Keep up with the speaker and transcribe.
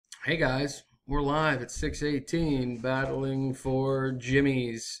Hey guys, we're live at 618 battling for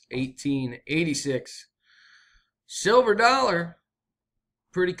Jimmy's 1886 silver dollar.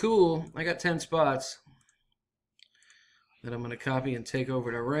 Pretty cool. I got 10 spots that I'm going to copy and take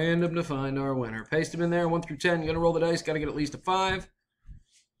over to random to find our winner. Paste them in there, 1 through 10. You're going to roll the dice, got to get at least a 5,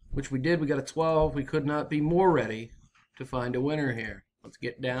 which we did. We got a 12. We could not be more ready to find a winner here. Let's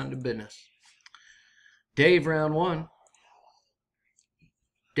get down to business. Dave, round 1.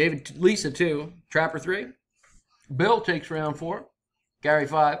 David, Lisa 2, Trapper 3. Bill takes round 4. Gary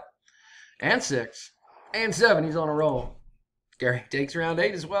 5 and 6 and 7. He's on a roll. Gary takes round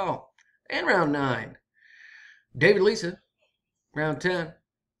 8 as well and round 9. David, Lisa, round 10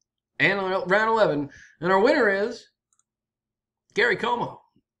 and round 11. And our winner is Gary Como,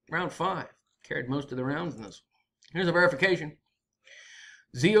 round 5. Carried most of the rounds in this. Here's a verification.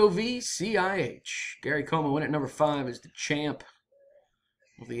 ZOVCIH. Gary Como in at number 5 is the champ.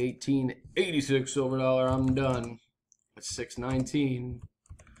 With the 1886 silver dollar, I'm done. It's 6:19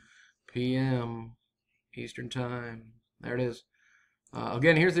 p.m. Eastern Time. There it is.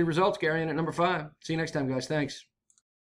 Again, here's the results. Gary in at number 5. See you next time, guys. Thanks.